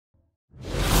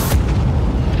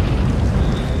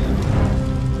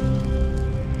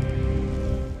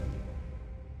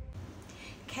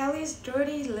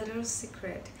dirty little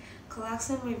secret.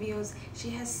 Clarkson reveals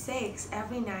she has sex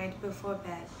every night before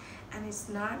bed, and it's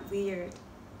not weird.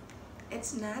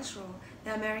 It's natural,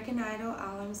 the American Idol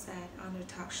alum said on the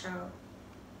talk show.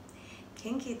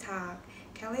 Kinky talk.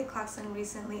 Kelly Clarkson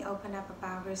recently opened up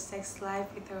about her sex life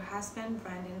with her husband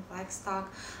Brandon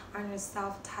Blackstock on her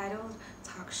self-titled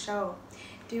talk show.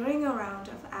 During a round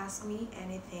of Ask Me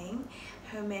Anything,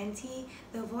 her mentee,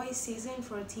 The Voice Season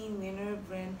 14 winner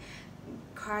Bryn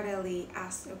Cardelli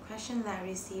asked a question that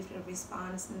received a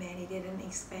response many didn't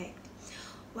expect.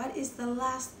 What is the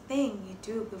last thing you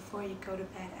do before you go to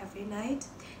bed every night?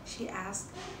 She asked.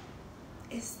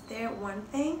 Is there one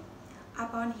thing?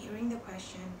 Upon hearing the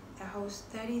question, the host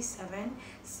 37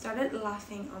 started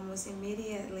laughing almost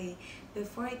immediately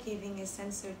before giving a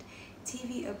censored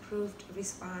TV-approved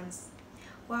response.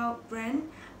 Well, Bren,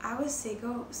 I was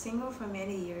single for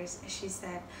many years, she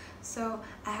said, so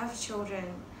I have children.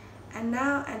 And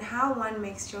how one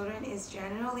makes children is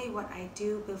generally what I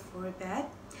do before bed.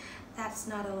 That's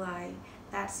not a lie,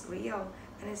 that's real,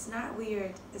 and it's not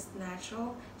weird, it's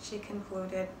natural, she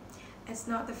concluded. It's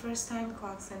not the first time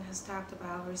Clarkson has talked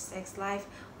about her sex life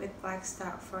with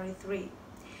Blackstock 43.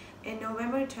 In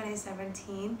November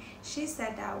 2017, she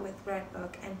sat down with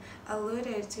Redbook and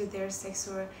alluded to their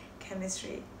sexual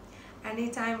chemistry.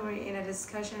 Anytime we're in a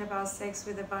discussion about sex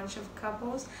with a bunch of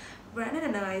couples, Brandon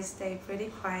and I stay pretty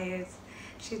quiet,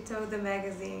 she told the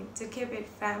magazine, to keep it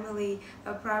family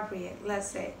appropriate, let's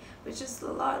say, which is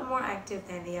a lot more active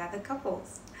than the other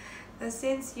couples. But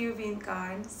since you've been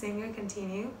gone, singer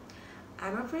continued,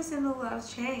 I'm a person who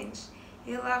loves change.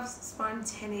 He loves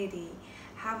spontaneity.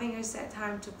 Having a set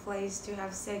time to place to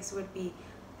have sex would be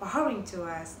boring to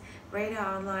us.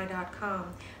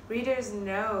 RadarOnline.com. Readers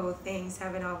know things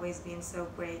haven't always been so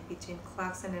great between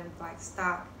Clarkson and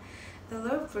Blackstock. The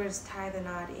lovebirds tied the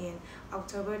knot in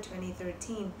October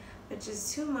 2013, but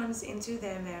just 2 months into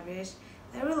their marriage,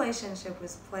 their relationship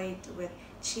was plagued with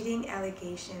cheating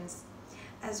allegations.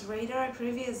 As Radar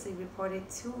previously reported,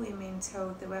 2 women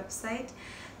told the website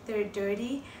they're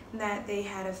dirty that they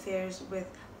had affairs with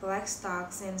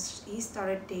Blackstock since he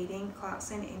started dating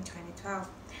Clarkson in 2012.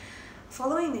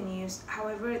 Following the news,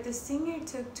 however, the singer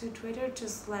took to Twitter to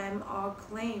slam all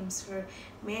claims her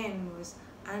man was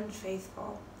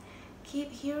unfaithful.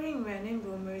 Keep hearing random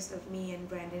rumors of me and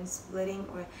Brandon splitting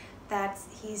or that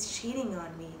he's cheating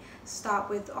on me. Stop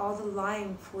with all the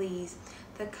lying, please,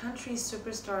 the country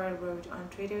superstar wrote on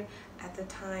Twitter at the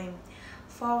time.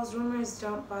 False rumors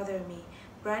don't bother me,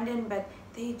 Brandon, but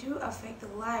they do affect the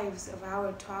lives of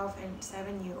our 12 and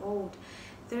 7-year-old.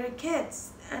 They're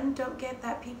kids, and don't get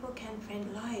that people can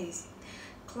print lies.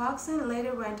 Clarkson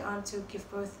later went on to give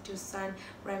birth to son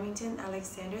Remington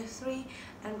Alexander III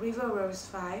and River Rose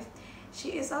V.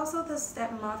 She is also the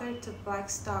stepmother to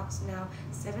Blackstock's now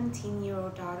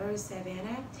 17-year-old daughter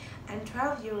Savannah and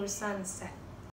 12-year-old son Seth.